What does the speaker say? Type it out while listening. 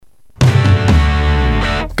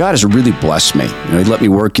God has really blessed me. He let me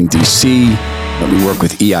work in D.C., let me work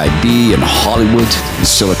with EIB in Hollywood, in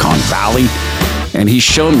Silicon Valley, and He's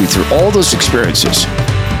shown me through all those experiences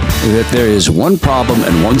that there is one problem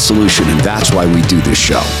and one solution, and that's why we do this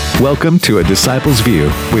show. Welcome to A Disciple's View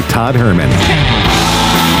with Todd Herman.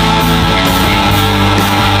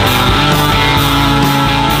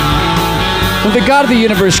 When the God of the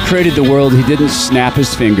universe created the world, He didn't snap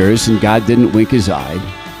His fingers and God didn't wink His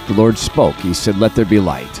eye. The Lord spoke. He said, "Let there be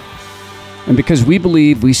light." And because we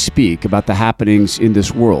believe, we speak about the happenings in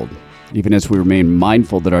this world, even as we remain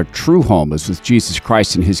mindful that our true home is with Jesus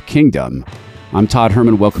Christ and His kingdom. I'm Todd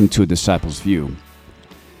Herman. Welcome to A Disciple's View.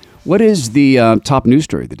 What is the top news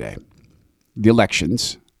story of the day? The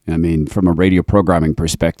elections. I mean, from a radio programming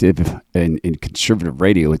perspective, in conservative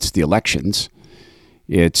radio, it's the elections.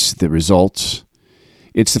 It's the results.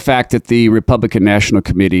 It's the fact that the Republican National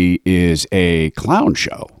Committee is a clown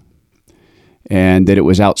show and that it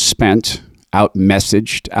was outspent,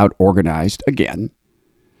 out-messaged, out-organized again.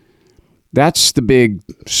 That's the big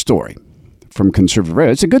story from conservative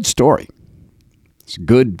radio. It's a good story. It's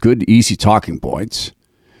good, easy talking points.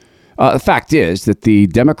 The fact is that the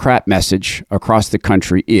Democrat message across the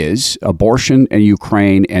country is abortion and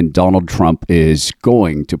Ukraine, and Donald Trump is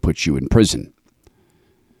going to put you in prison.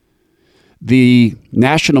 The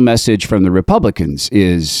national message from the Republicans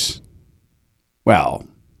is, well,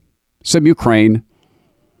 some Ukraine,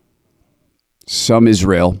 some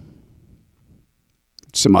Israel,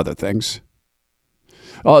 some other things.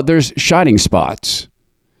 There's shining spots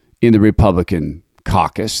in the Republican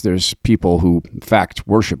caucus. There's people who, in fact,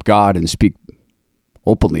 worship God and speak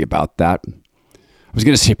openly about that. I was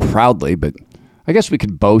going to say proudly, but I guess we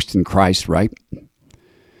could boast in Christ, right?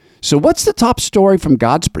 So what's the top story from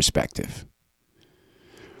God's perspective?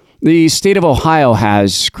 The state of Ohio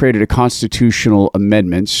has created a constitutional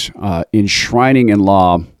amendment enshrining in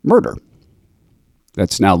law murder.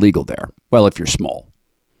 That's now legal there. Well, if you're small.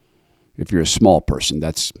 If you're a small person,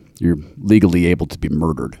 you're legally able to be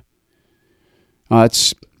murdered.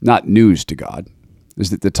 It's not news to God.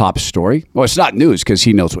 Is it the top story? Well, it's not news because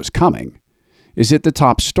He knows what's coming. Is it the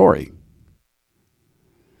top story?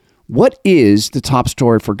 What is the top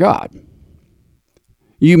story for God?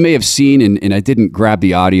 You may have seen, and I didn't grab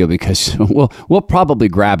the audio because we'll probably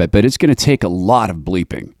grab it, but it's going to take a lot of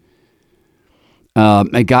bleeping.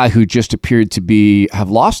 A guy who just appeared to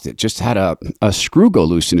have lost it, just had a screw go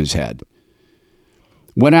loose in his head,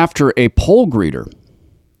 went after a poll greeter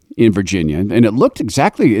in Virginia, and it looked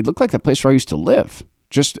like the place where I used to live.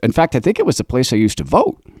 In fact, I think it was the place I used to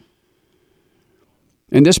vote.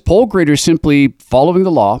 And this poll greeter simply following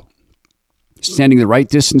the law, standing the right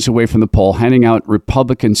distance away from the poll, handing out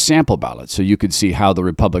Republican sample ballots so you could see how the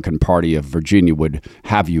Republican Party of Virginia would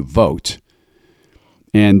have you vote.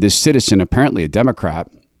 And this citizen, apparently a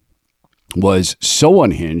Democrat, was so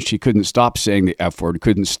unhinged, he couldn't stop saying the F word,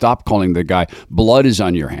 couldn't stop calling the guy, "Blood is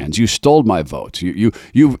on your hands. You stole my vote. You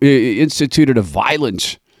instituted a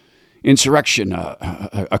violent insurrection,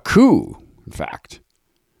 a coup, in fact."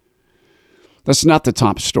 That's not the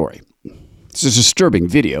top story. It's a disturbing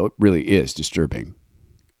video. It really is disturbing.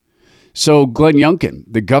 So Glenn Youngkin,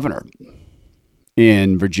 the governor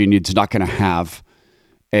in Virginia, is not going to have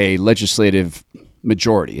a legislative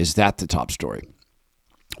majority. Is that the top story?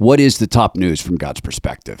 What is the top news from God's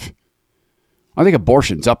perspective? I think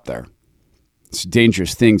abortion's up there. It's a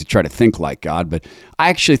dangerous thing to try to think like God, but I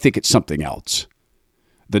actually think it's something else.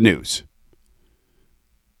 The news.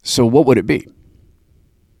 So what would it be?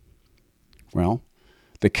 Well,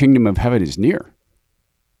 the kingdom of heaven is near.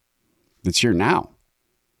 It's here now.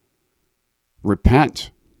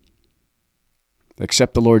 Repent.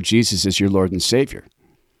 Accept the Lord Jesus as your Lord and Savior.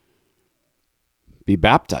 Be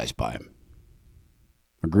baptized by Him.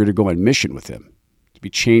 Agree to go on mission with Him. To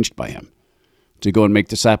be changed by Him. To go and make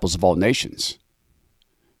disciples of all nations.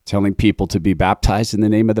 Telling people to be baptized in the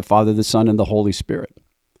name of the Father, the Son, and the Holy Spirit.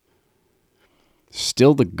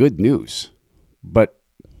 Still the good news. But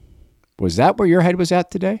was that where your head was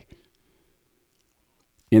at today?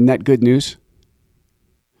 In that good news?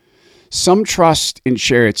 Some trust in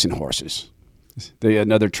chariots and horses.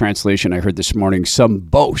 Another translation I heard this morning, some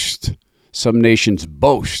nations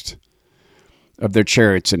boast of their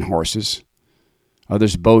chariots and horses.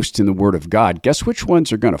 Others boast in the word of God. Guess which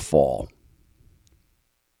ones are going to fall?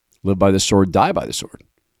 Live by the sword, die by the sword.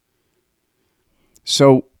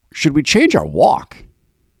 So, should we change our walk?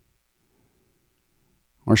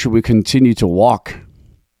 Or should we continue to walk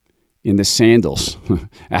in the sandals,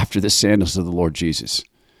 after the sandals of the Lord Jesus?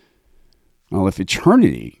 Well, if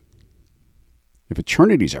eternity's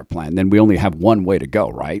our plan, then we only have one way to go,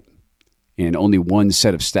 right? And only one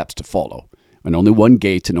set of steps to follow. and only one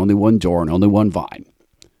gate and only one door and only one vine.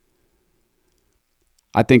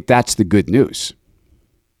 I think that's the good news.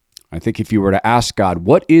 I think if you were to ask God,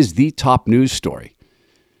 what is the top news story?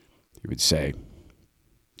 He would say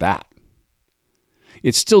that.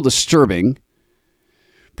 It's still disturbing,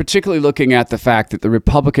 particularly looking at the fact that the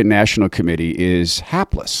Republican National Committee is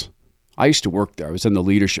hapless. I used to work there. I was in the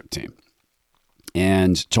leadership team.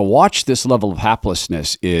 And to watch this level of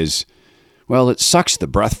haplessness is, well, it sucks the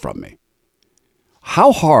breath from me.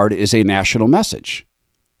 How hard is a national message?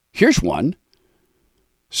 Here's one.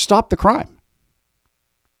 Stop the crime.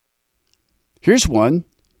 Here's one.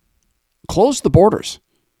 Close the borders.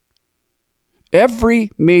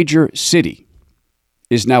 Every major city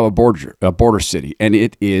is now a border city, and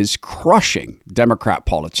it is crushing Democrat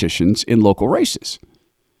politicians in local races.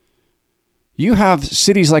 You have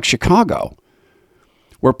cities like Chicago,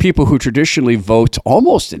 where people who traditionally vote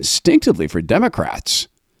almost instinctively for Democrats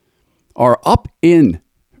are up in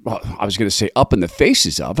the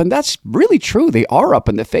faces of, and that's really true. They are up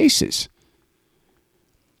in the faces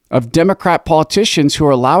of Democrat politicians who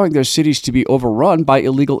are allowing their cities to be overrun by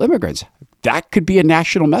illegal immigrants. That could be a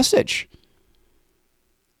national message.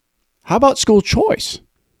 How about school choice?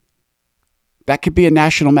 That could be a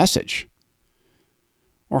national message.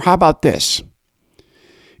 Or how about this?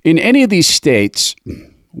 In any of these states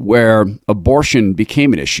where abortion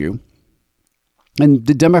became an issue, and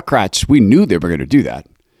the Democrats, we knew they were going to do that.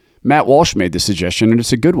 Matt Walsh made the suggestion, and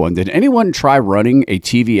it's a good one. Did anyone try running a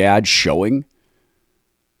TV ad showing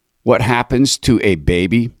what happens to a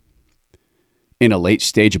baby in a late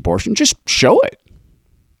stage abortion? Just show it.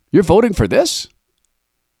 You're voting for this?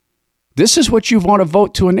 This is what you want to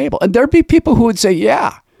vote to enable. And there'd be people who would say,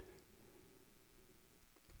 yeah.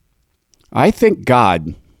 I think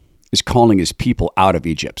God is calling his people out of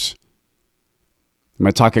Egypt. Am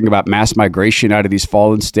I talking about mass migration out of these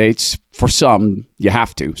fallen states? For some, you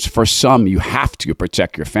have to. For some, you have to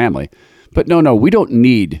protect your family. But no, we don't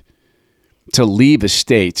need to leave a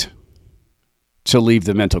state to leave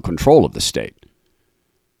the mental control of the state.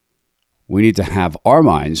 We need to have our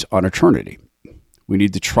minds on eternity. We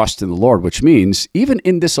need to trust in the Lord, which means even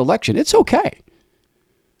in this election, it's okay.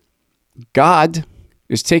 God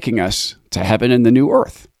is taking us to heaven and the new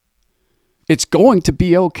earth. It's going to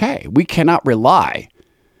be okay. We cannot rely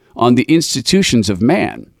on the institutions of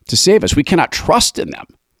man to save us. We cannot trust in them.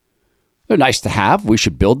 They're nice to have. We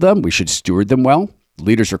should build them. We should steward them well.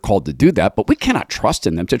 Leaders are called to do that, but we cannot trust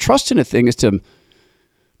in them. To trust in a thing is to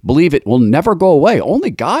believe it will never go away.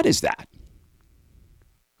 Only God is that.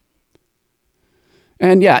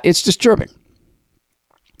 And yeah, it's disturbing.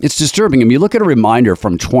 It's disturbing. And you look at a reminder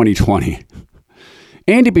from 2020.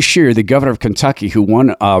 Andy Beshear, the governor of Kentucky, who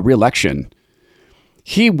won re-election,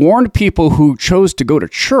 he warned people who chose to go to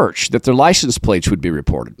church that their license plates would be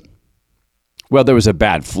reported. Well, there was a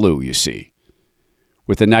bad flu, you see,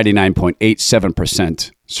 with a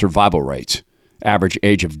 99.87% survival rate. Average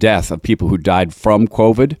age of death of people who died from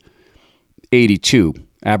COVID, 82.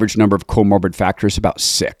 Average number of comorbid factors, about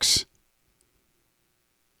 6.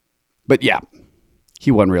 But yeah, he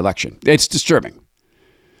won re-election. It's disturbing.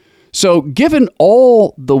 So given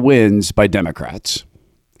all the wins by Democrats,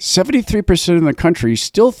 73% of the country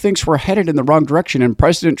still thinks we're headed in the wrong direction, and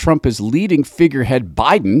President Trump is leading figurehead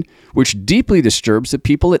Biden, which deeply disturbs the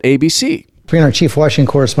people at ABC. Bring our chief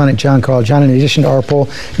Washington correspondent, John Carl. John, in addition to our poll,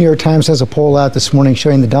 New York Times has a poll out this morning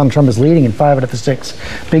showing that Donald Trump is leading in 5 out of the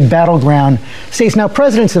 6 big battleground states. Now,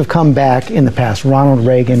 presidents have come back in the past, Ronald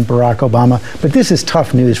Reagan, Barack Obama, but this is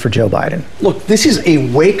tough news for Joe Biden. Look, this is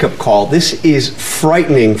a wake-up call. This is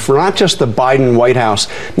frightening for not just the Biden White House,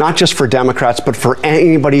 not just for Democrats, but for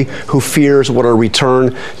anybody who fears what a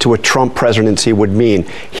return to a Trump presidency would mean.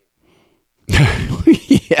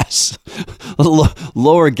 Yes.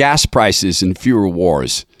 Lower gas prices and fewer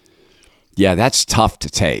wars. Yeah, that's tough to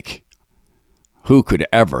take. Who could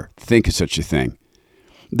ever think of such a thing?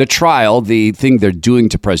 The trial, the thing they're doing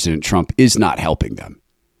to President Trump, is not helping them.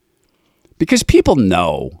 Because people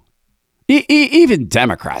know, even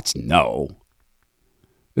Democrats know,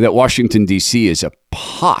 that Washington, D.C. is a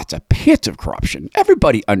pit of corruption.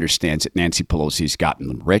 Everybody understands that Nancy Pelosi's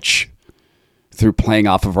gotten rich through playing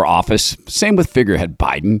off of her office. Same with figurehead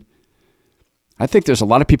Biden. I think there's a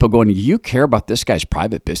lot of people going, you care about this guy's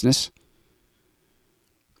private business?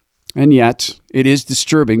 And yet, it is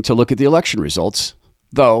disturbing to look at the election results,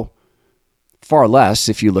 though far less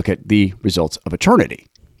if you look at the results of eternity.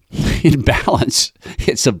 In balance,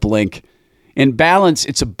 it's a blink. In balance,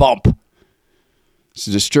 it's a bump. It's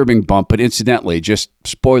a disturbing bump, but incidentally, just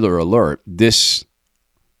spoiler alert, this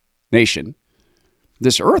nation,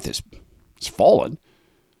 this earth is fallen.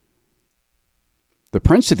 The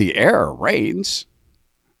prince of the air reigns,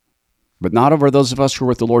 but not over those of us who are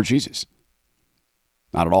with the Lord Jesus.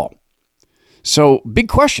 Not at all. So, big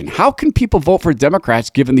question. How can people vote for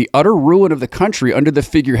Democrats given the utter ruin of the country under the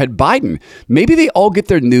figurehead Biden? Maybe they all get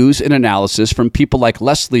their news and analysis from people like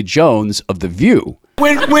Leslie Jones of The View.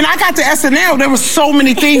 When I got to SNL, there were so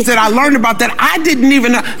many things that I learned about that I didn't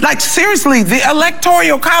even know. Like, seriously, the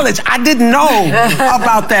Electoral College, I didn't know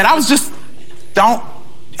about that. I was just,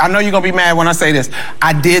 I know you're going to be mad when I say this.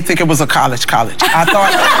 I did think it was a college. I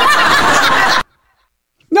thought...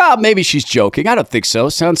 No, maybe she's joking. I don't think so.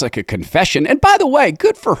 Sounds like a confession. And by the way,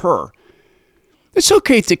 good for her. It's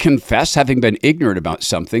okay to confess having been ignorant about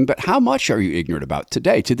something, but how much are you ignorant about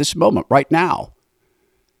today, to this moment, right now?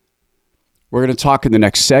 We're going to talk in the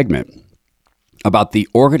next segment about the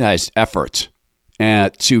organized effort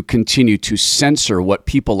to continue to censor what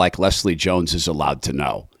people like Leslie Jones is allowed to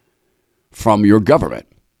know from your government.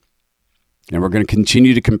 And we're going to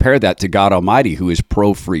continue to compare that to God Almighty, who is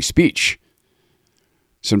pro-free speech.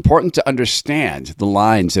 It's important to understand the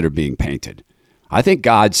lines that are being painted. I think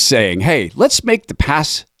God's saying, hey, let's make the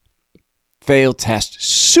pass-fail test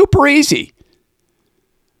super easy.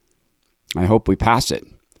 I hope we pass it.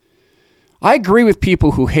 I agree with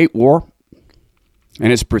people who hate war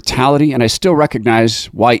and its brutality, and I still recognize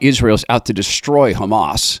why Israel's out to destroy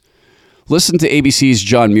Hamas. Listen to ABC's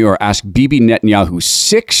John Muir ask Bibi Netanyahu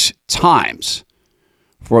 6 times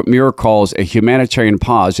for what Muir calls a humanitarian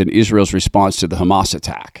pause in Israel's response to the Hamas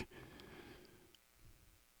attack.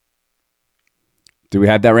 Do we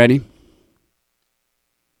have that ready?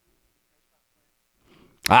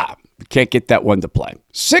 We can't get that one to play.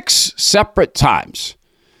 6 separate times.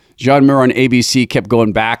 John Muir on ABC kept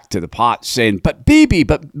going back to the pot saying, but Bibi,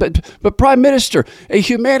 but Prime Minister, a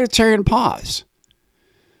humanitarian pause.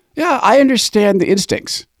 Yeah, I understand the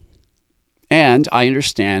instincts. And I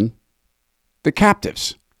understand the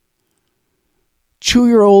captives.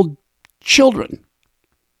 2-year-old children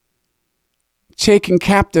taken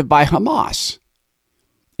captive by Hamas.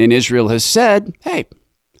 And Israel has said, hey,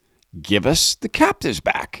 give us the captives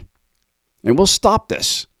back and we'll stop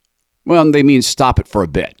this. Well, they mean stop it for a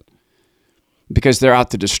bit because they're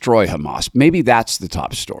out to destroy Hamas. Maybe that's the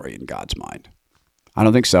top story in God's mind. I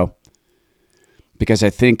don't think so, because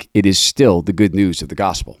I think it is still the good news of the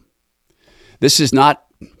gospel. This has not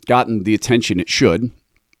gotten the attention it should.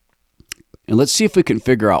 And let's see if we can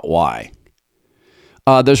figure out why.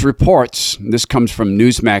 There's reports, this comes from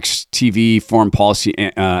Newsmax TV foreign policy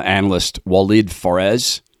analyst Walid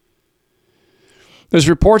Forez. There's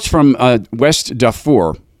reports from West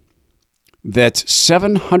Darfur that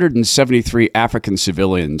 773 African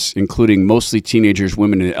civilians, including mostly teenagers,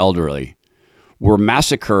 women, and elderly, were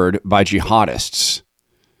massacred by jihadists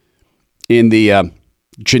in the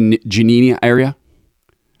Jenin area.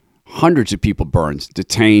 Hundreds of people burned,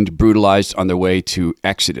 detained, brutalized on their way to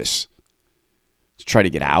Exodus to try to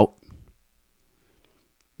get out.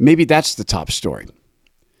 Maybe that's the top story.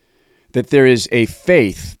 That there is a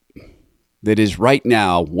faith that is right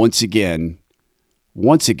now, once again,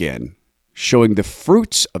 showing the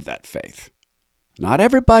fruits of that faith. Not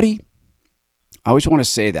everybody. I always want to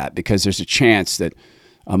say that because there's a chance that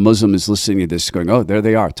a Muslim is listening to this going, oh, there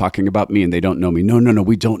they are talking about me and they don't know me. No,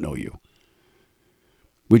 we don't know you.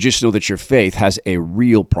 We just know that your faith has a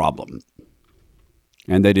real problem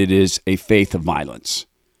and that it is a faith of violence.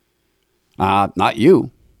 Not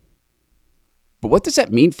you. But what does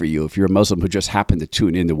that mean for you if you're a Muslim who just happened to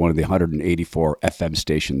tune into one of the 184 FM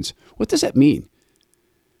stations? What does that mean?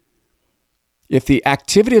 If the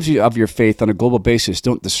activities of your faith on a global basis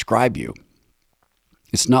don't describe you,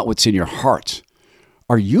 it's not what's in your heart.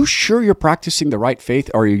 Are you sure you're practicing the right faith?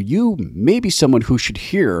 Or are you maybe someone who should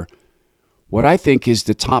hear what I think is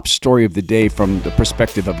the top story of the day from the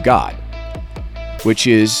perspective of God, which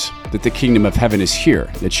is that the kingdom of heaven is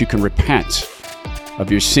here, that you can repent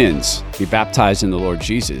of your sins, be baptized in the Lord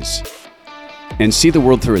Jesus, and see the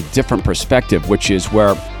world through a different perspective, which is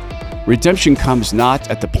where redemption comes not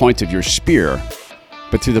at the point of your spear,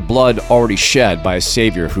 but through the blood already shed by a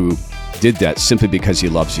Savior who did that simply because he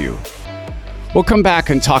loves you. We'll come back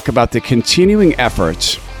and talk about the continuing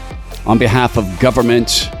efforts on behalf of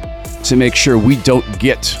government to make sure we don't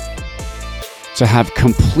get to have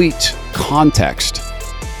complete context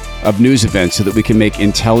of news events so that we can make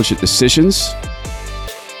intelligent decisions.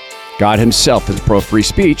 God himself is pro-free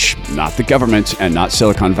speech, not the government and not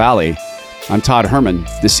Silicon Valley. I'm Todd Herman.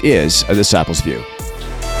 This is A Disciple's View.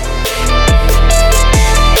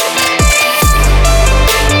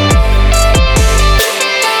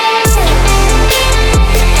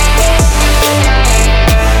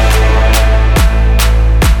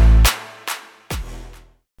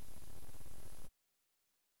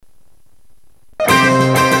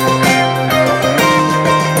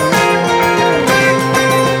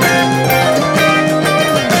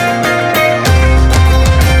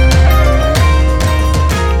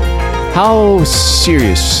 How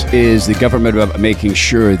serious is the government about making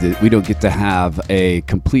sure that we don't get to have a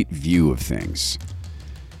complete view of things?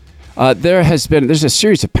 There's a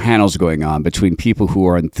series of panels going on between people who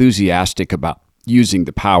are enthusiastic about using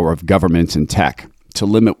the power of government and tech to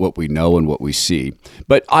limit what we know and what we see.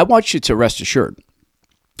 But I want you to rest assured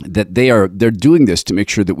that they're doing this to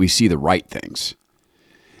make sure that we see the right things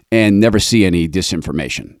and never see any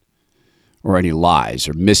disinformation or any lies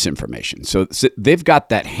or misinformation. So they've got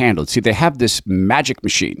that handled. See, they have this magic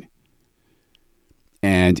machine,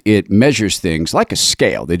 and it measures things like a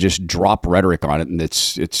scale. They just drop rhetoric on it, and it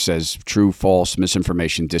says true, false,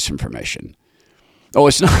 misinformation, disinformation. Oh,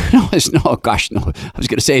 it's not. No, it's no. Gosh, no. I was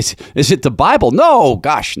going to say, is it the Bible? No.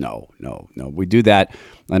 Gosh, no. We do that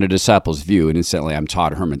on a Disciples View. And incidentally, I'm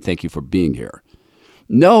Todd Herman. Thank you for being here.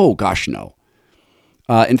 No. Gosh, no.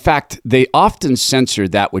 In fact, they often censor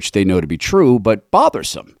that which they know to be true, but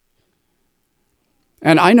bothersome.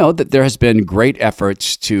 And I know that there has been great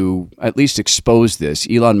efforts to at least expose this.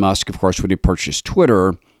 Elon Musk, of course, when he purchased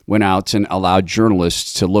Twitter, went out and allowed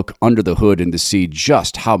journalists to look under the hood and to see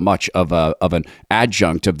just how much of an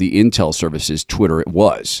adjunct of the intel services Twitter it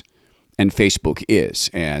was, and Facebook is,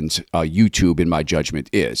 and YouTube, in my judgment,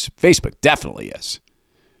 is. Facebook definitely is.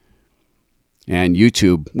 And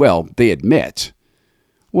YouTube, well, they admit,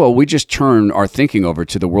 well, we just turn our thinking over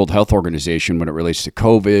to the World Health Organization when it relates to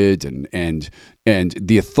COVID and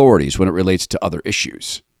the authorities when it relates to other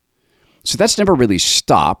issues. So that's never really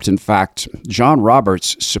stopped. In fact, John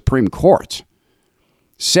Roberts' Supreme Court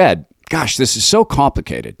said, gosh, this is so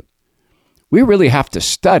complicated. We really have to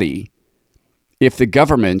study if the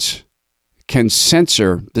government can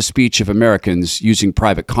censor the speech of Americans using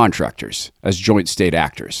private contractors as joint state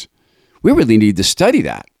actors. We really need to study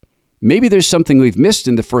that. Maybe there's something we've missed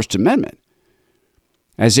in the First Amendment.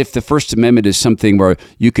 As if the First Amendment is something where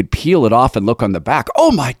you could peel it off and look on the back. Oh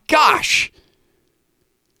my gosh!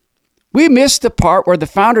 We missed the part where the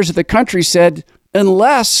founders of the country said,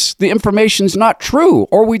 unless the information's not true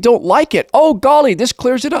or we don't like it, oh golly, this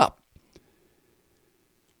clears it up.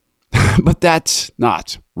 But that's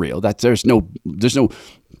not real. There's no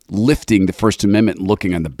lifting the First Amendment and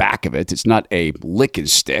looking on the back of it. It's not a lick and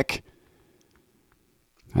stick.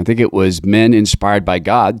 I think it was men inspired by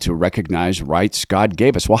God to recognize rights God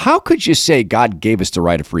gave us. Well, how could you say God gave us the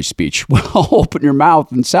right of free speech? Well, open your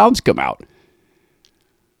mouth and sounds come out.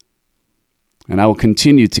 And I will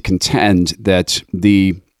continue to contend that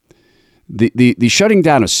the shutting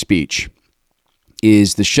down of speech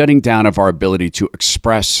is the shutting down of our ability to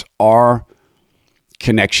express our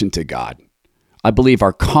connection to God. I believe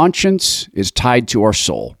our conscience is tied to our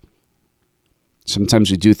soul. Sometimes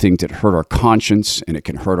we do things that hurt our conscience, and it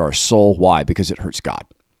can hurt our soul. Why? Because it hurts God.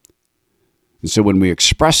 And so when we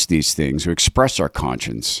express these things, or express our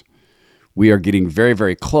conscience, we are getting very,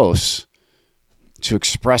 very close to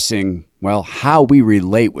expressing, well, how we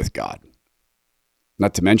relate with God.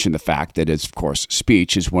 Not to mention the fact that, of course,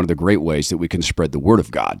 speech is one of the great ways that we can spread the word of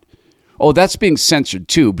God. Oh, that's being censored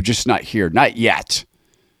too, but just not here, not yet.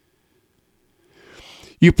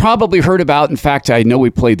 You probably heard about, in fact, I know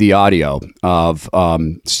we played the audio of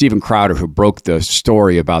Steven Crowder, who broke the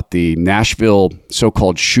story about the Nashville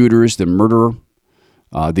so-called shooters, the murderer,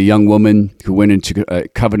 the young woman who went into a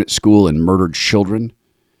covenant school and murdered children.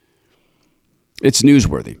 It's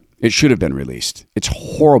newsworthy. It should have been released. It's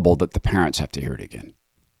horrible that the parents have to hear it again.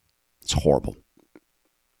 It's horrible.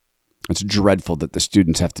 It's dreadful that the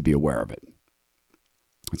students have to be aware of it.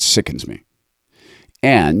 It sickens me.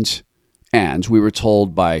 And we were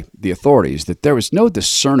told by the authorities that there was no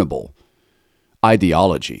discernible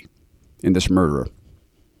ideology in this murderer.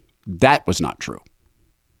 That was not true.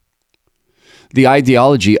 The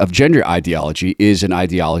ideology of gender ideology is an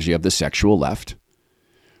ideology of the sexual left.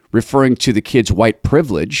 Referring to the kid's white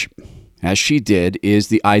privilege, as she did, is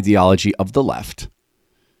the ideology of the left.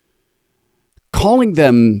 Calling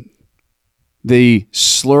them a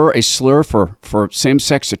slur for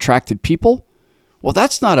same-sex attracted people, well,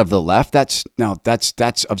 that's not of the left. That's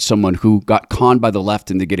of someone who got conned by the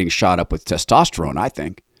left into getting shot up with testosterone, I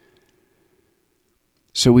think.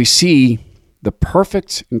 So we see the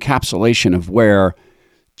perfect encapsulation of where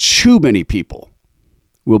too many people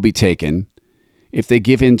will be taken if they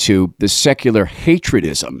give into the secular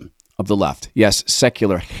hatredism of the left. Yes,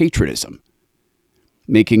 secular hatredism.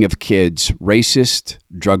 Making of kids racist,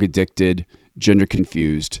 drug addicted, gender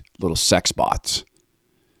confused, little sex bots.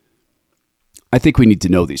 I think we need to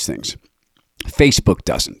know these things. Facebook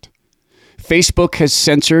doesn't. Facebook has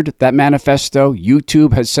censored that manifesto.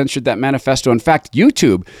 YouTube has censored that manifesto. In fact,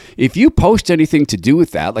 YouTube, if you post anything to do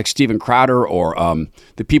with that, like Steven Crowder or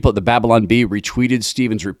the people at the Babylon Bee retweeted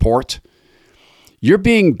Steven's report, You're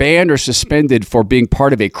being banned or suspended for being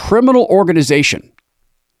part of a criminal organization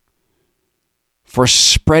for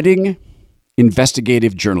spreading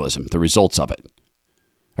investigative journalism, the results of it.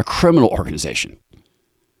 A criminal organization.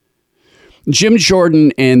 Jim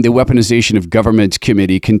Jordan and the Weaponization of Government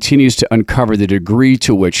Committee continues to uncover the degree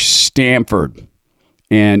to which Stanford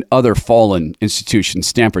and other fallen institutions,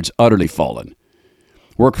 Stanford's utterly fallen,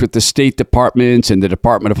 worked with the State Department and the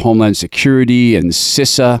Department of Homeland Security and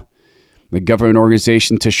CISA, the government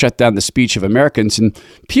organization, to shut down the speech of Americans. And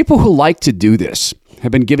people who like to do this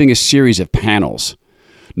have been giving a series of panels.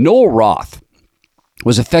 Noel Roth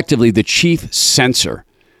was effectively the chief censor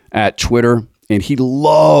at Twitter, and he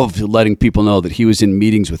loved letting people know that he was in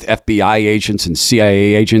meetings with FBI agents and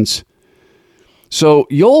CIA agents. So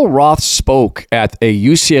Noel Roth spoke at a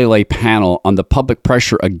UCLA panel on the public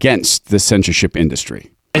pressure against the censorship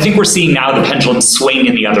industry. I think we're seeing now the pendulum swing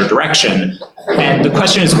in the other direction. And the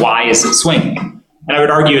question is, why is it swinging? And I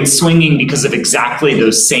would argue it's swinging because of exactly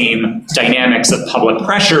those same dynamics of public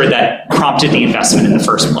pressure that prompted the investment in the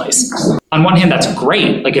first place. On one hand, that's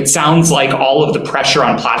great. Like, it sounds like all of the pressure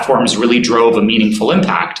on platforms really drove a meaningful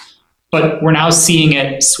impact. But we're now seeing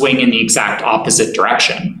it swing in the exact opposite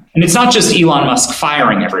direction. And it's not just Elon Musk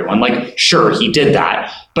firing everyone. Like, sure, he did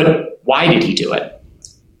that. But why did he do it?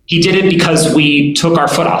 He did it because we took our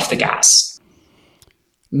foot off the gas.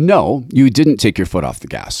 No, you didn't take your foot off the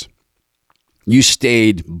gas. You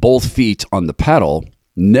stayed both feet on the pedal,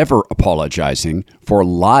 never apologizing for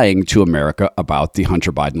lying to America about the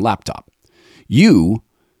Hunter Biden laptop. You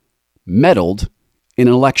meddled in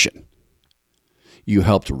an election. You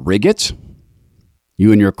helped rig it.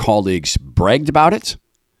 You and your colleagues bragged about it.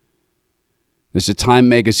 There's a Time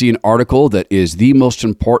magazine article that is the most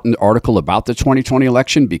important article about the 2020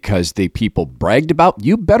 election because the people bragged about.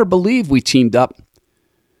 You better believe we teamed up.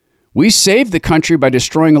 We saved the country by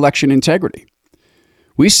destroying election integrity.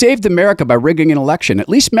 We saved America by rigging an election, at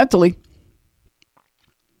least mentally,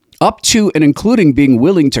 up to and including being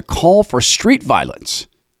willing to call for street violence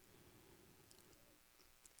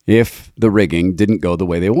if the rigging didn't go the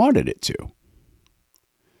way they wanted it to.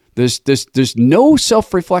 There's no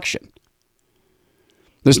self-reflection.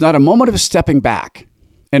 There's not a moment of stepping back.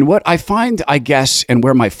 And what I find, I guess, and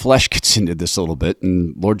where my flesh gets into this a little bit,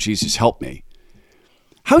 and Lord Jesus help me,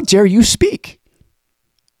 how dare you speak?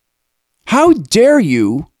 How dare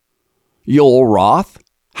you, Noel Roth?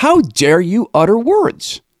 How dare you utter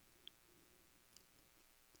words?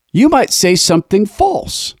 You might say something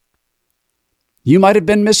false. You might have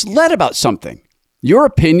been misled about something. Your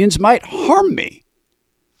opinions might harm me.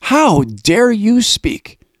 How dare you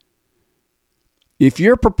speak? If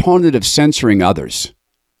you're a proponent of censoring others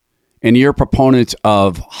and you're a proponent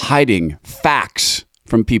of hiding facts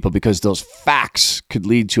from people because those facts could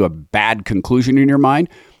lead to a bad conclusion in your mind,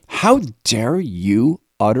 how dare you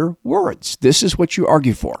utter words? This is what you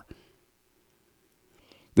argue for.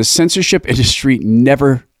 The censorship industry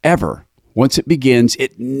never, ever, once it begins,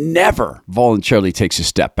 it never voluntarily takes a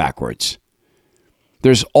step backwards.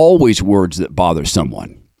 There's always words that bother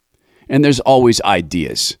someone. And there's always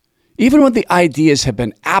ideas. Even when the ideas have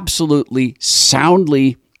been absolutely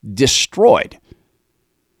soundly destroyed.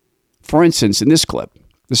 For instance, in this clip,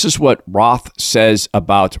 this is what Roth says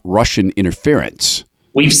about Russian interference.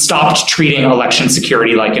 We've stopped treating election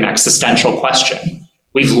security like an existential question.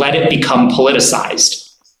 We've let it become politicized.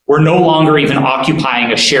 We're no longer even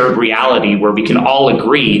occupying a shared reality where we can all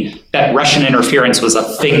agree that Russian interference was a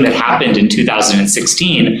thing that happened in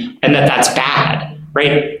 2016 and that that's bad,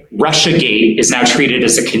 right? Russiagate is now treated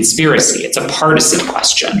as a conspiracy. It's a partisan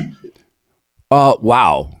question.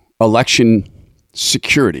 Wow. Election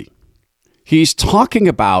security. He's talking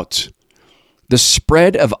about the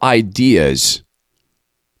spread of ideas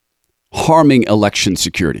harming election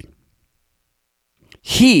security.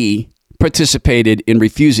 He participated in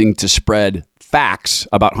refusing to spread facts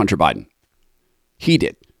about Hunter Biden. He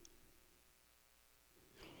did.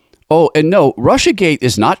 Oh, and no, Russiagate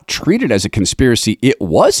is not treated as a conspiracy. It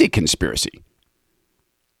was a conspiracy.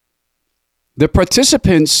 The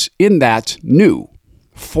participants in that knew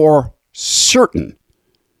for certain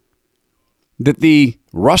that the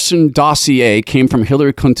Russian dossier came from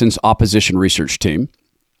Hillary Clinton's opposition research team.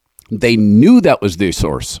 They knew that was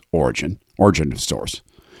the origin of source.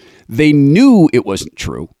 They knew it wasn't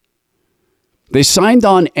true. They signed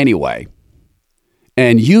on anyway,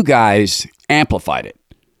 and you guys amplified it.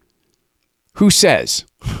 Who says?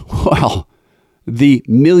 Well, the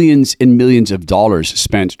millions and millions of dollars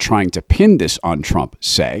spent trying to pin this on Trump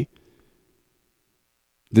say.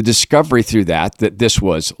 The discovery through that this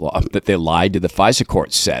was, that they lied to the FISA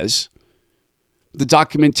court says. The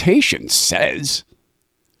documentation says.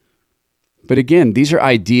 But again, these are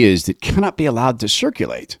ideas that cannot be allowed to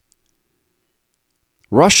circulate.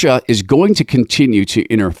 Russia is going to continue to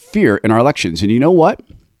interfere in our elections. And you know what?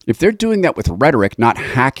 If they're doing that with rhetoric, not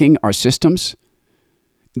hacking our systems,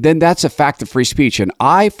 then that's a fact of free speech. And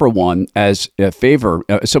I, for one, as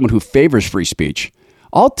someone who favors free speech,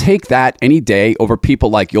 I'll take that any day over people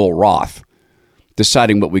like Yoel Roth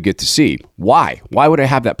deciding what we get to see. Why? Why would I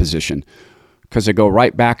have that position? Because I go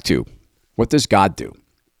right back to, what does God do?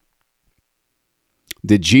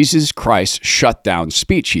 Did Jesus Christ shut down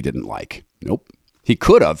speech he didn't like? Nope. He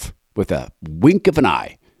could have with a wink of an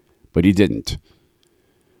eye, but he didn't.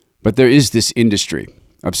 But there is this industry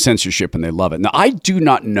of censorship, and they love it. Now, I do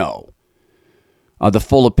not know the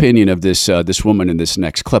full opinion of this woman in this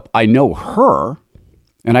next clip. I know her,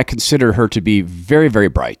 and I consider her to be very, very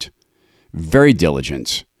bright, very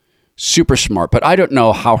diligent, super smart. But I don't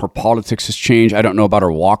know how her politics has changed. I don't know about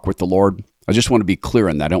her walk with the Lord. I just want to be clear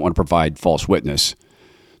on that. I don't want to provide false witness.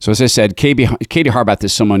 So as I said, Katie Harbath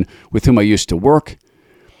is someone with whom I used to work.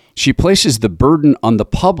 She places the burden on the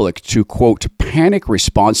public to, quote, panic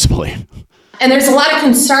responsibly. And there's a lot of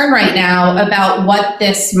concern right now about what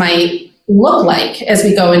this might look like as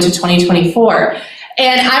we go into 2024.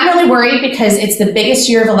 And I'm really worried because it's the biggest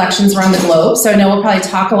year of elections around the globe. So I know we'll probably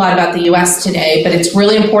talk a lot about the US today, but it's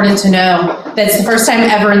really important to know that it's the first time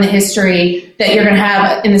ever in the history that you're going to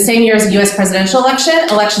have, in the same year as the US presidential election,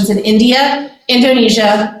 elections in India,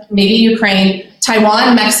 Indonesia, maybe Ukraine,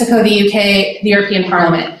 Taiwan, Mexico, the UK, the European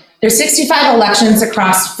Parliament. There's 65 elections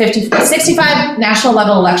across 65 national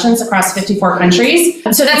level elections across 54 countries.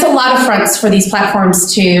 So that's a lot of fronts for these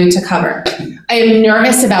platforms to cover. I am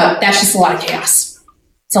nervous about, that's just a lot of chaos.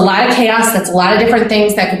 It's a lot of chaos. That's a lot of different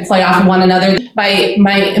things that could play off of one another.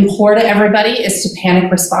 My implore to everybody is to panic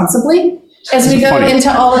responsibly as we go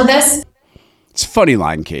into all of this. It's a funny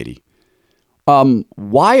line, Katie.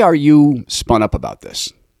 Why are you spun up about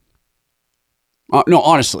this? No,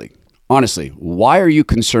 honestly, why are you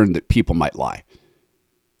concerned that people might lie?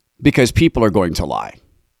 Because people are going to lie.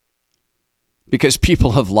 Because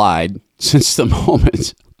people have lied since the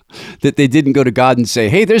moment that they didn't go to God and say,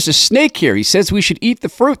 hey, there's a snake here. He says we should eat the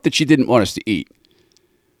fruit that you didn't want us to eat.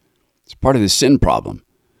 It's part of the sin problem.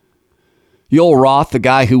 Yoel Roth, the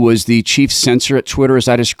guy who was the chief censor at Twitter, as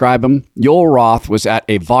I describe him, Yoel Roth was at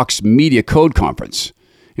a Vox Media Code conference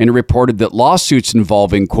and reported that lawsuits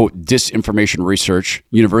involving, quote, disinformation research,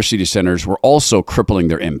 university centers were also crippling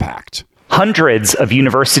their impact. Hundreds of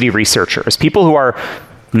university researchers, people who are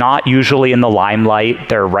not usually in the limelight,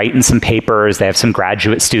 they're writing some papers, they have some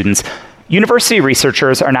graduate students. University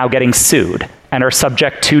researchers are now getting sued and are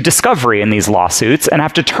subject to discovery in these lawsuits and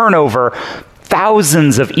have to turn over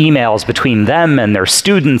thousands of emails between them and their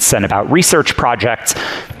students and about research projects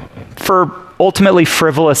for ultimately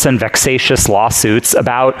frivolous and vexatious lawsuits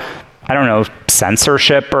about, I don't know,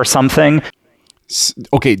 censorship or something.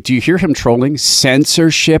 Okay, do you hear him trolling?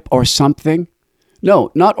 Censorship or something?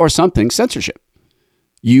 No, not or something, censorship.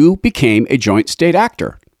 You became a joint state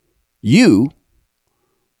actor. You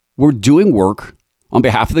were doing work on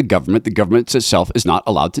behalf of the government itself is not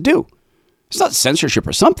allowed to do. It's not censorship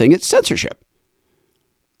or something, it's censorship.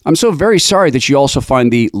 I'm so very sorry that you also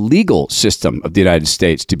find the legal system of the United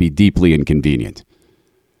States to be deeply inconvenient.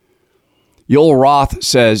 Yoel Roth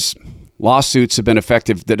says lawsuits have been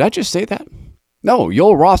effective. Did I just say that? No,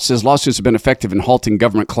 Yoel Roth says lawsuits have been effective in halting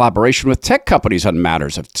government collaboration with tech companies on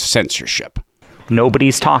matters of censorship.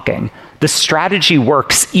 Nobody's talking. The strategy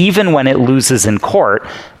works even when it loses in court.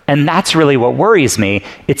 And that's really what worries me.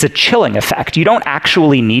 It's a chilling effect. You don't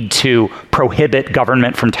actually need to prohibit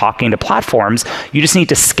government from talking to platforms. You just need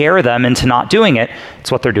to scare them into not doing it.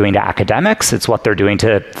 It's what they're doing to academics. It's what they're doing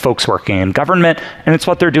to folks working in government. And it's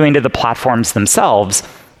what they're doing to the platforms themselves.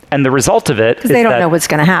 And the result of it is because they don't know what's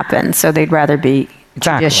going to happen. So they'd rather be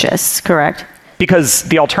judicious, correct? Because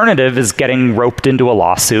the alternative is getting roped into a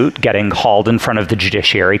lawsuit, getting hauled in front of the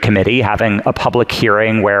Judiciary Committee, having a public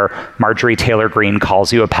hearing where Marjorie Taylor Greene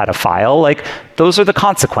calls you a pedophile. Like, those are the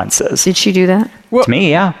consequences. Did she do that? Well, to me,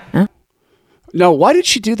 yeah. No, why did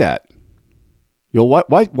she do that?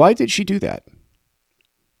 Why did she do that?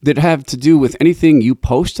 Did it have to do with anything you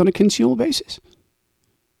post on a continual basis?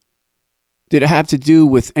 Did it have to do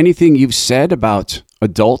with anything you've said about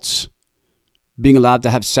adults being allowed to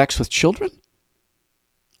have sex with children?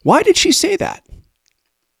 Why did she say that?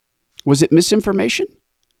 Was it misinformation?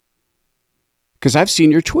 Because I've seen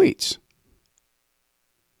your tweets.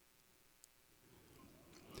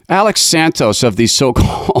 Alex Santos of the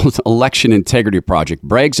so-called Election Integrity Project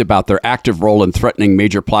brags about their active role in threatening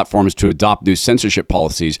major platforms to adopt new censorship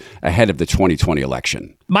policies ahead of the 2020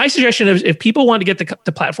 election. My suggestion is if people want to get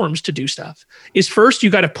the platforms to do stuff is first, you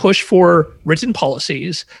got to push for written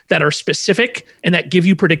policies that are specific and that give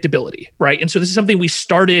you predictability, right? And so this is something we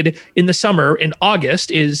started in the summer. In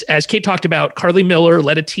August is, as Kate talked about, Carly Miller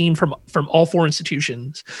led a team from all four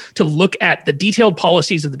institutions to look at the detailed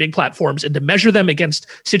policies of the big platforms and to measure them against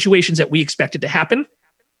situations that we expected to happen.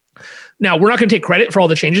 Now, we're not going to take credit for all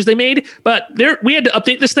the changes they made, but we had to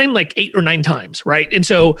update this thing like 8 or 9 times, right? And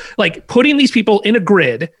so like putting these people in a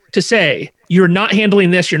grid to say, you're not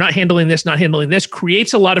handling this, you're not handling this, not handling this,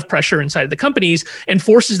 creates a lot of pressure inside of the companies and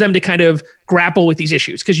forces them to kind of grapple with these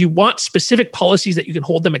issues because you want specific policies that you can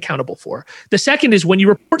hold them accountable for. The second is when you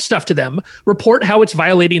report stuff to them, report how it's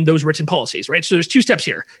violating those written policies, right? So there's 2 steps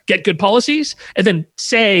here. Get good policies and then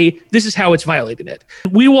say, this is how it's violating it.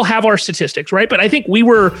 We will have our statistics, right? But I think we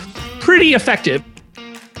were pretty effective.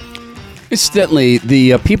 Incidentally,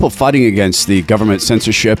 the people fighting against the government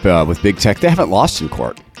censorship with big tech, they haven't lost in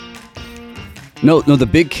court. No, the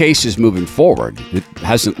big case is moving forward. It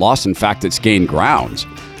hasn't lost. In fact, it's gained ground.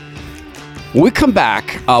 When we come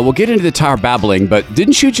back, we'll get into the tower babbling, but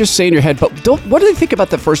didn't you just say in your head, but what do they think about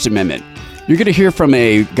the First Amendment? You're going to hear from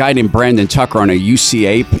a guy named Brandon Tucker on a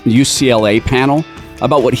UCLA panel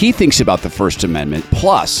about what he thinks about the First Amendment.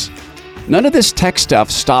 Plus, none of this tech stuff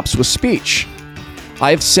stops with speech.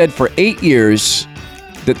 I've said for 8 years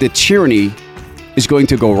that the tyranny is going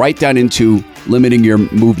to go right down into limiting your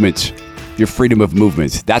movement, your freedom of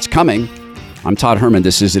movement. That's coming. I'm Todd Herman.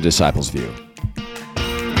 This is The Disciples' View.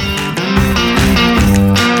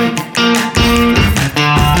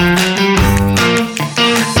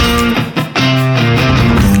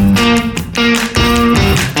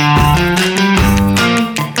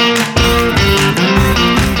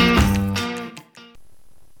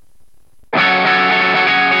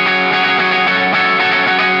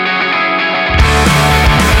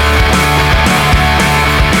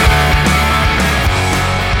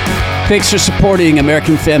 Thanks for supporting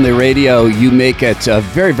American Family Radio. You make it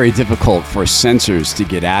very, very difficult for censors to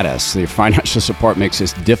get at us. Their financial support makes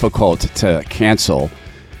it difficult to cancel.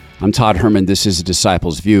 I'm Todd Herman. This is The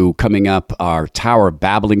Disciples' View. Coming up, our Tower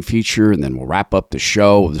Babbling feature, and then we'll wrap up the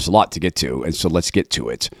show. There's a lot to get to, and so let's get to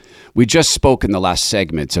it. We just spoke in the last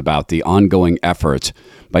segment about the ongoing effort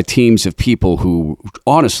by teams of people who,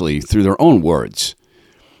 honestly, through their own words,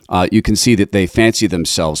 you can see that they fancy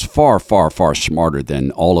themselves far, far, far smarter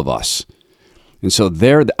than all of us. And so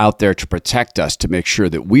they're out there to protect us, to make sure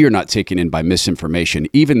that we are not taken in by misinformation,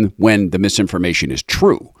 even when the misinformation is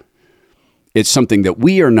true. It's something that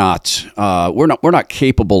we are not, we're not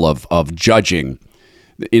capable of judging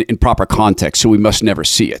in proper context, so we must never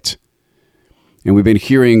see it. And we've been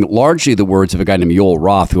hearing largely the words of a guy named Yoel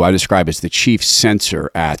Roth, who I describe as the chief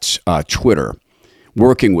censor at Twitter,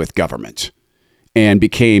 working with government, and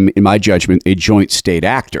became, in my judgment, a joint state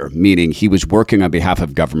actor, meaning he was working on behalf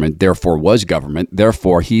of government, therefore was government,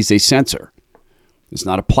 therefore he's a censor. It's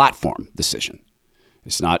not a platform decision.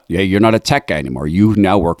 It's not, hey, you're not a tech guy anymore. You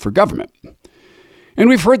now work for government. And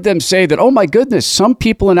we've heard them say that, oh my goodness, some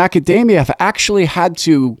people in academia have actually had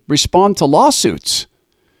to respond to lawsuits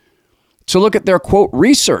to look at their, quote,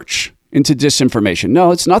 research into disinformation.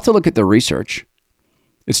 No, it's not to look at their research.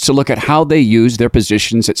 It's to look at how they use their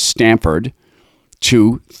positions at Stanford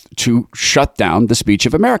to shut down the speech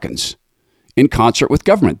of Americans in concert with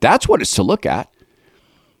government. That's what it's to look at.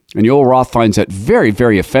 And Yoel Roth finds that very,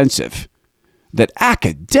 very offensive, that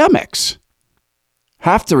academics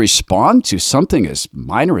have to respond to something as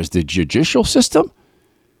minor as the judicial system.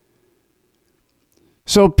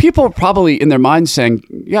 So people are probably in their minds saying,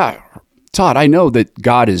 yeah, Todd, I know that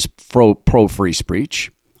God is pro free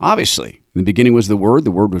speech. Obviously, in the beginning was the Word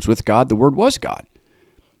was with God, the Word was God.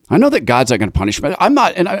 I know that God's not going to punish me. I'm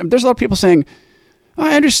not, and there's a lot of people saying,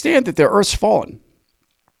 I understand that the earth's fallen.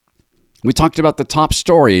 We talked about the top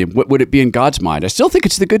story. What would it be in God's mind? I still think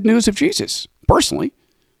it's the good news of Jesus, personally.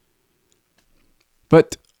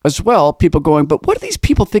 But as well, people going, but what do these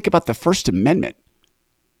people think about the First Amendment?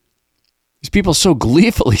 These people so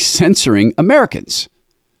gleefully censoring Americans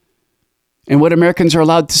and what Americans are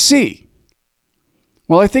allowed to see.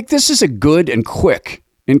 Well, I think this is a good and quick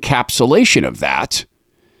encapsulation of that.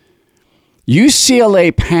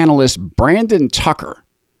 UCLA panelist Brandon Tucker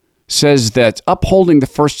says that upholding the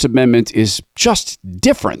First Amendment is just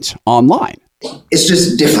different online. It's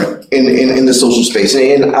just different in the social space.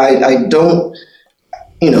 And I don't,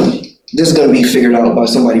 this is going to be figured out by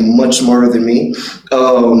somebody much smarter than me.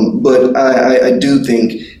 But I do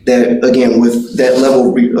think that, again, with that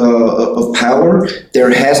level of power,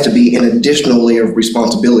 there has to be an additional layer of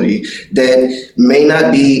responsibility that may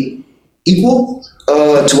not be equal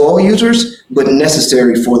to all users, but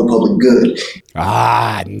necessary for the public good.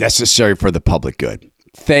 Necessary for the public good.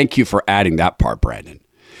 Thank you for adding that part, Brandon.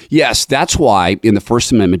 Yes, that's why in the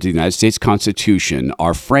First Amendment to the United States Constitution,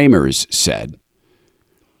 our framers said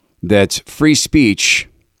that free speech,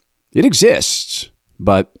 it exists,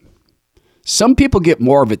 but some people get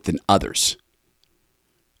more of it than others.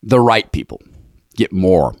 The right people get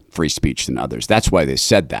more free speech than others. That's why they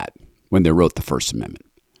said that when they wrote the First Amendment.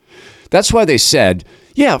 That's why they said,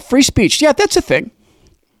 yeah, free speech, yeah, that's a thing.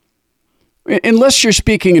 Unless you're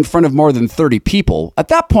speaking in front of more than 30 people, at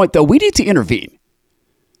that point, though, we need to intervene.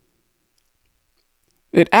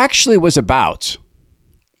 It actually was about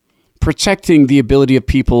protecting the ability of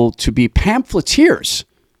people to be pamphleteers,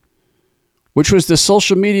 which was the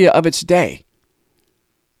social media of its day,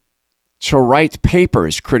 to write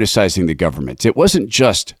papers criticizing the government. It wasn't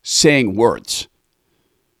just saying words.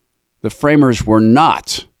 The framers were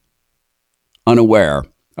not unaware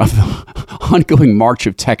of the ongoing march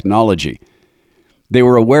of technology. They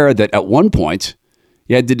were aware that at one point,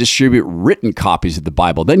 you had to distribute written copies of the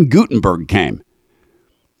Bible. Then Gutenberg came.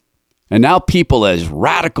 And now people as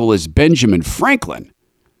radical as Benjamin Franklin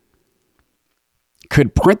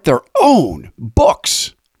could print their own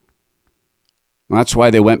books. That's why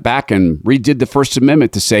they went back and redid the First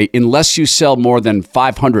Amendment to say, unless you sell more than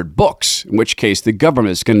 500 books, in which case the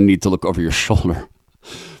government is going to need to look over your shoulder.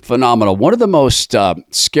 Phenomenal. One of the most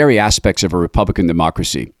scary aspects of a Republican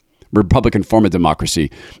democracy, Republican form of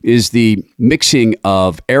democracy, is the mixing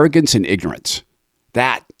of arrogance and ignorance.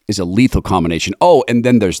 That is a lethal combination. Oh, and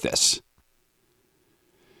then there's this.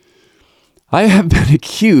 I have been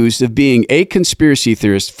accused of being a conspiracy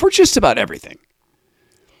theorist for just about everything.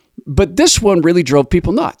 But this one really drove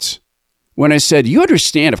people nuts. When I said, you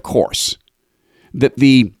understand, of course, that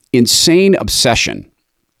the insane obsession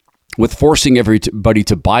with forcing everybody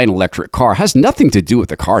to buy an electric car has nothing to do with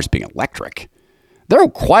the cars being electric. They're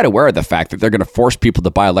quite aware of the fact that they're going to force people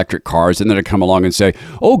to buy electric cars and then to come along and say,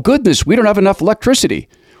 oh, goodness, we don't have enough electricity.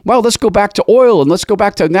 Well, let's go back to oil and let's go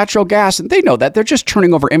back to natural gas. And they know that. They're just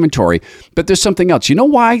turning over inventory. But there's something else. You know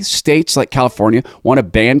why states like California want to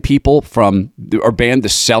ban people from or ban the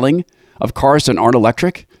selling of cars that aren't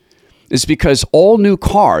electric? It's because all new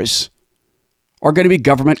cars are going to be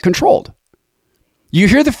government controlled. You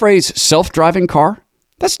hear the phrase self-driving car?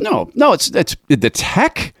 It's the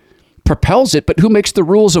tech propels it, but who makes the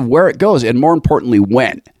rules of where it goes? And more importantly,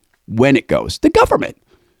 when it goes? The government.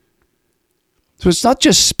 So it's not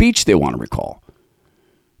just speech they want to recall.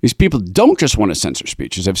 These people don't just want to censor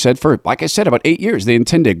speech. As I've said for, like I said, about 8 years, they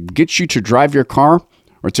intend to get you to drive your car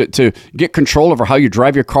or to get control over how you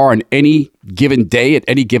drive your car on any given day at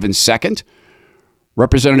any given second.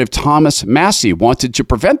 Representative Thomas Massey wanted to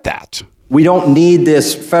prevent that. We don't need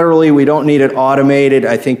this federally. We don't need it automated.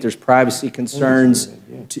 I think there's privacy concerns.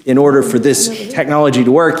 In order for this technology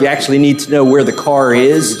to work, you actually need to know where the car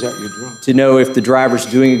is to know if the driver's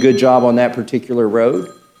doing a good job on that particular road.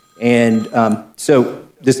 And so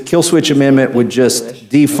this kill switch amendment would just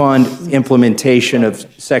defund implementation of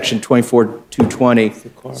Section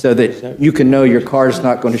 24220 so that you can know your car's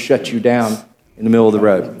not going to shut you down in the middle of the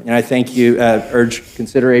road. And I thank you, urge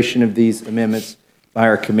consideration of these amendments by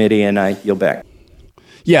our committee, and I yield back.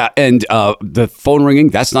 Yeah, and the phone ringing,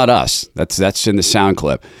 that's not us. That's in the sound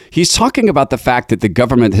clip. He's talking about the fact that the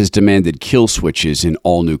government has demanded kill switches in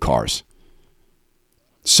all new cars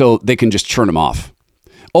so they can just turn them off.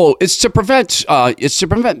 Oh, it's to prevent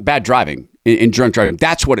bad driving in drunk driving.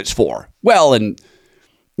 That's what it's for. Well, and,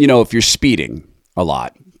 if you're speeding a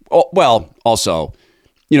lot. Oh, well, also,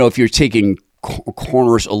 if you're taking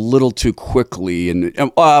corners a little too quickly and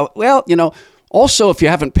also, if you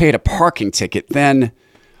haven't paid a parking ticket, then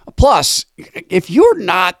plus, if you're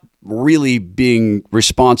not really being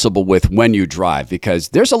responsible with when you drive, because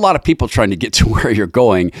there's a lot of people trying to get to where you're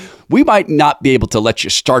going, we might not be able to let you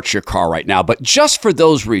start your car right now. But just for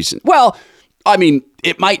those reasons, well, I mean,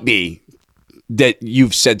 it might be that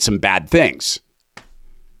you've said some bad things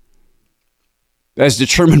as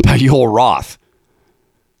determined by Joel Roth.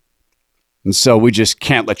 And so we just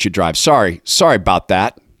can't let you drive. Sorry about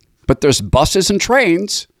that. But there's buses and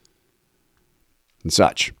trains and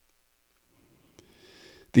such.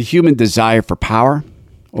 The human desire for power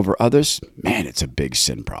over others, man, it's a big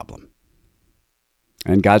sin problem.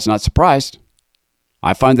 And God's not surprised.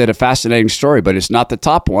 I find that a fascinating story, but it's not the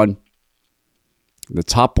top one. The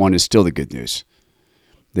top one is still the good news,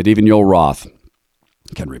 that even Joel Roth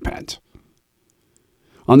can repent.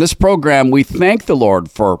 On this program, we thank the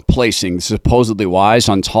Lord for placing the supposedly wise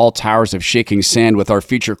on tall towers of shaking sand with our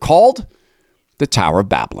feature called The Tower of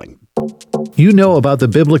Babbling. You know about the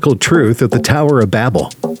biblical truth of the Tower of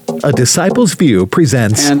Babel. A Disciple's View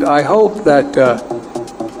presents. And I hope that,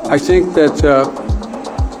 I think that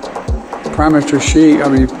Prime Minister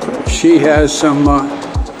she has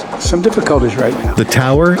some difficulties right now. The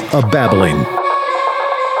Tower of Babbling.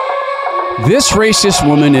 This racist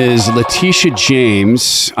woman is Letitia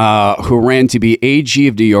James, who ran to be AG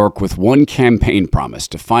of New York with one campaign promise: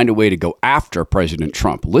 to find a way to go after President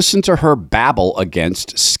Trump. Listen to her babble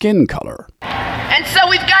against skin color. And so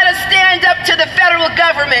we've got to stand up to the federal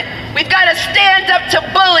government. We've got to stand up to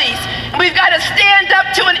bullies. We've got to stand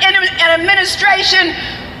up to an administration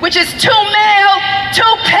which is too male,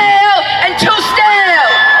 too pale, and too stale.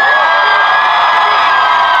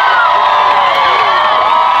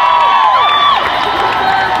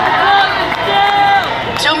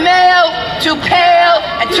 Too male, too pale,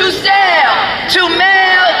 and too stale. Too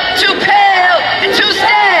male, too pale, and too stale. Too male, too pale, too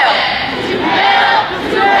stale.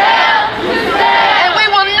 And we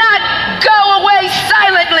will not go away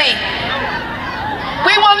silently.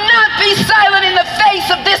 We will not be silent in the face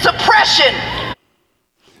of this oppression.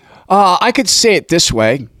 I could say it this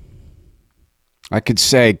way. I could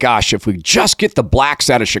say, gosh, if we just get the blacks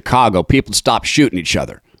out of Chicago, people stop shooting each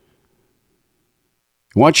other.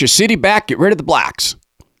 You want your city back? Get rid of the blacks.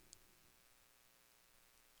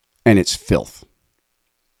 And it's filth.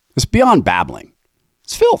 It's beyond babbling.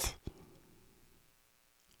 It's filth.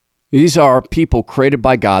 These are people created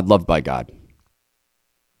by God, loved by God.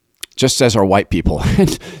 Just as are white people.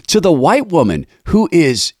 And to the white woman who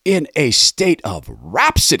is in a state of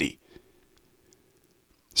rhapsody,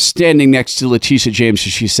 standing next to Letitia James,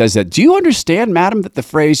 she says that, do you understand, madam, that the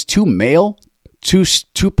phrase too male,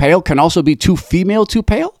 too pale can also be too female, too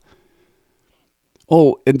pale?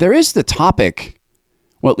 Oh, and there is the topic,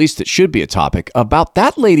 well, at least it should be a topic, about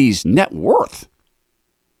that lady's net worth.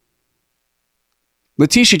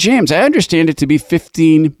 Letitia James, I understand it to be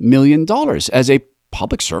 $15 million as a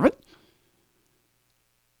public servant.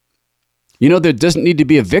 You know, there doesn't need to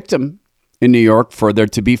be a victim in New York for there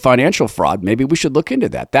to be financial fraud. Maybe we should look into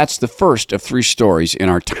that. That's the first of 3 stories in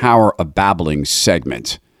our Tower of Babbling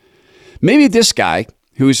segment. Maybe this guy,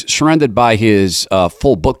 who's surrounded by his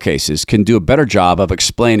full bookcases, can do a better job of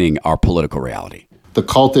explaining our political reality. The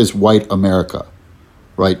cult is white America,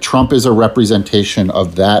 right? Trump is a representation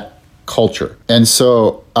of that culture. And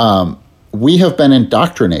so we have been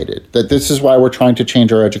indoctrinated that this is why we're trying to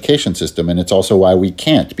change our education system. And it's also why we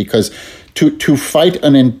can't, because to fight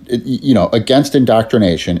against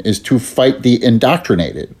indoctrination is to fight the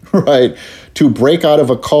indoctrinated, right? To break out of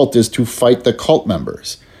a cult is to fight the cult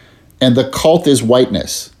members. And the cult is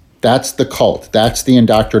whiteness. That's the cult. That's the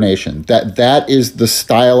indoctrination. That is the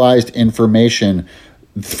stylized information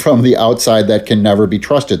from the outside that can never be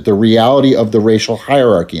trusted. The reality of the racial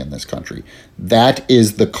hierarchy in this country. That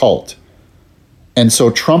is the cult. And so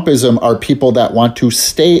Trumpism are people that want to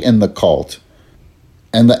stay in the cult.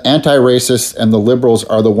 And the anti-racists and the liberals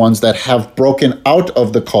are the ones that have broken out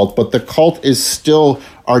of the cult, but the cult is still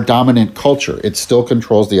our dominant culture. It still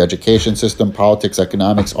controls the education system, politics,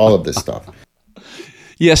 economics, all of this stuff.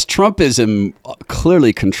 Yes, Trumpism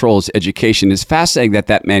clearly controls education. It's fascinating that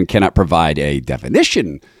that man cannot provide a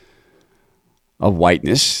definition of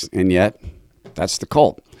whiteness, and yet that's the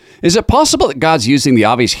cult. Is it possible that God's using the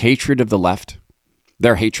obvious hatred of the left,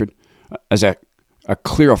 their hatred, as a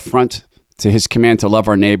clear affront to his command to love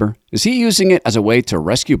our neighbor? Is he using it as a way to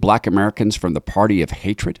rescue black Americans from the party of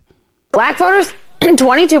hatred? Black voters,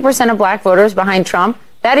 22% of black voters behind Trump,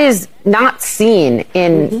 that is not seen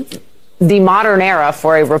in the modern era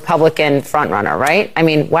for a Republican frontrunner, right? I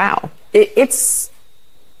mean, wow. It's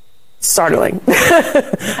startling.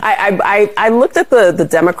 I looked at the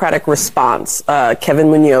Democratic response, Kevin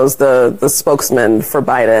Munoz, the spokesman for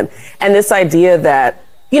Biden, and this idea that,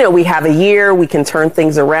 we have a year, we can turn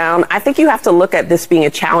things around. I think you have to look at this being a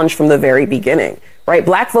challenge from the very beginning, right?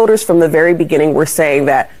 Black voters from the very beginning were saying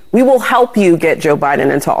that we will help you get Joe Biden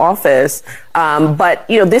into office, but,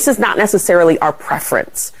 this is not necessarily our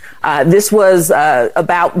preference. This was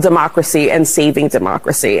about democracy and saving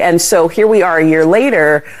democracy. And so here we are a year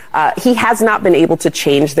later. He has not been able to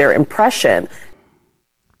change their impression.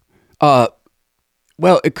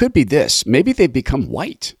 Well, it could be this. Maybe they've become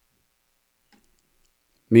white.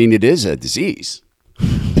 I mean, it is a disease.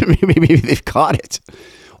 Maybe they've caught it.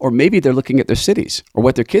 Or maybe they're looking at their cities or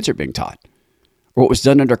what their kids are being taught or what was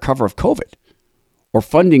done under cover of COVID or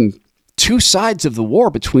funding 2 sides of the war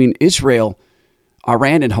between Israel,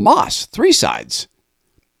 Iran, and Hamas, 3 sides.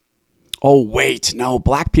 Oh, wait, no,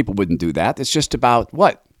 black people wouldn't do that. It's just about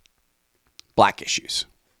what? Black issues,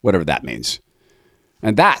 whatever that means.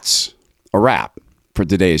 And that's a wrap for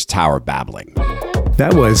today's Tower Babbling.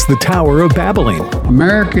 That was the Tower of Babbling.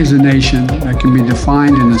 America is a nation that can be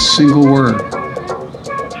defined in a single word.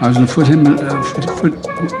 I was going to put him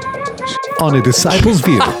on A Disciple's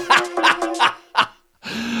View.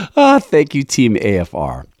 Thank you, Team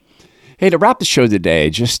AFR. Hey, to wrap the show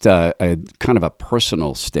today, just a kind of a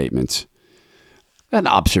personal statement, an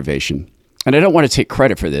observation. And I don't want to take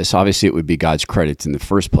credit for this. Obviously, it would be God's credit in the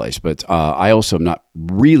first place. But I also am not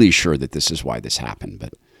really sure that this is why this happened.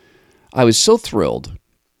 But I was so thrilled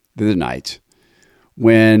the other night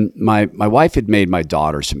when my wife had made my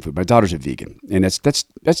daughter some food. My daughter's a vegan, and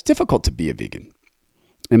that's difficult to be a vegan.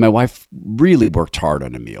 And my wife really worked hard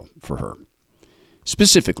on a meal for her,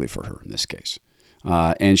 specifically for her in this case.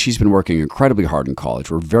 And she's been working incredibly hard in college.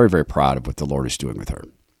 We're very, very proud of what the Lord is doing with her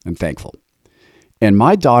and thankful. And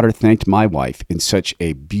my daughter thanked my wife in such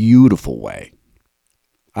a beautiful way.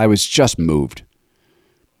 I was just moved.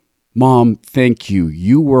 Mom, thank you.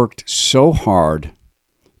 You worked so hard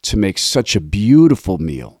to make such a beautiful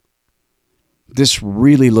meal. This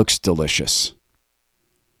really looks delicious.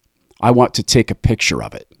 I want to take a picture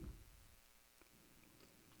of it.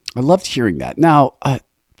 I loved hearing that. Now,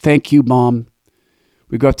 thank you, Mom.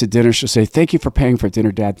 We go up to dinner. She'll say, thank you for paying for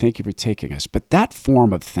dinner, Dad. Thank you for taking us. But that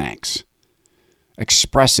form of thanks,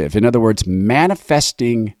 expressive, in other words,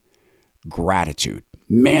 manifesting gratitude.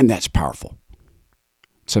 Man, that's powerful.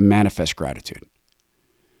 To manifest gratitude.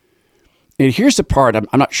 And here's the part, I'm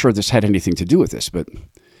not sure this had anything to do with this, but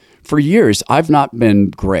for years, I've not been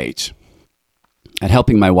great at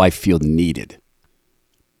helping my wife feel needed.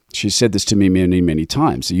 She said this to me many, many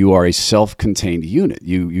times. You are a self-contained unit.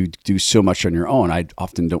 You do so much on your own. I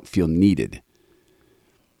often don't feel needed.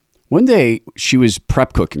 One day, she was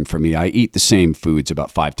prep cooking for me. I eat the same foods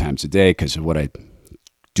about 5 times a day because of what I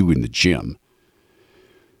do in the gym.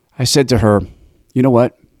 I said to her, you know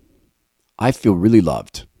what? I feel really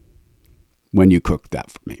loved when you cook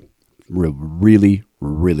that for me. Really,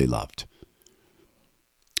 really loved.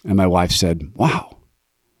 And my wife said, wow,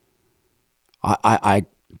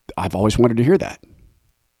 I've always wanted to hear that.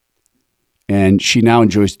 And she now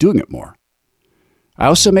enjoys doing it more. I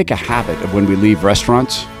also make a habit of when we leave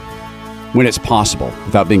restaurants, when it's possible,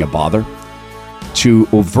 without being a bother, to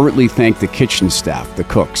overtly thank the kitchen staff, the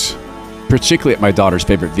cooks, particularly at my daughter's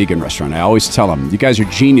favorite vegan restaurant. I always tell them, you guys are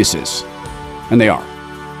geniuses. And they are.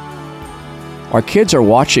 Our kids are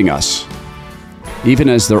watching us, even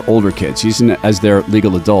as they're older kids, even as they're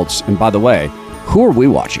legal adults. And by the way, who are we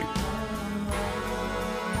watching?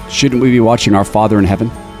 Shouldn't we be watching our Father in heaven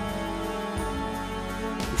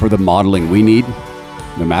for the modeling we need,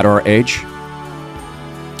 no matter our age?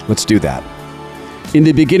 Let's do that. In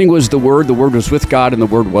the beginning was the Word was with God, and the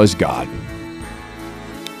Word was God.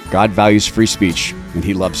 God values free speech, and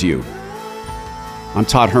He loves you. I'm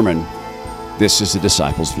Todd Herman. This is The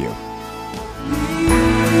Disciple's View.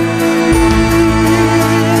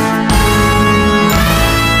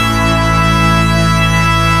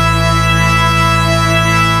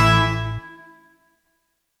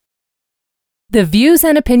 The views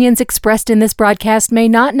and opinions expressed in this broadcast may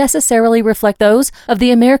not necessarily reflect those of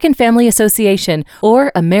the American Family Association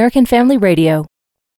or American Family Radio.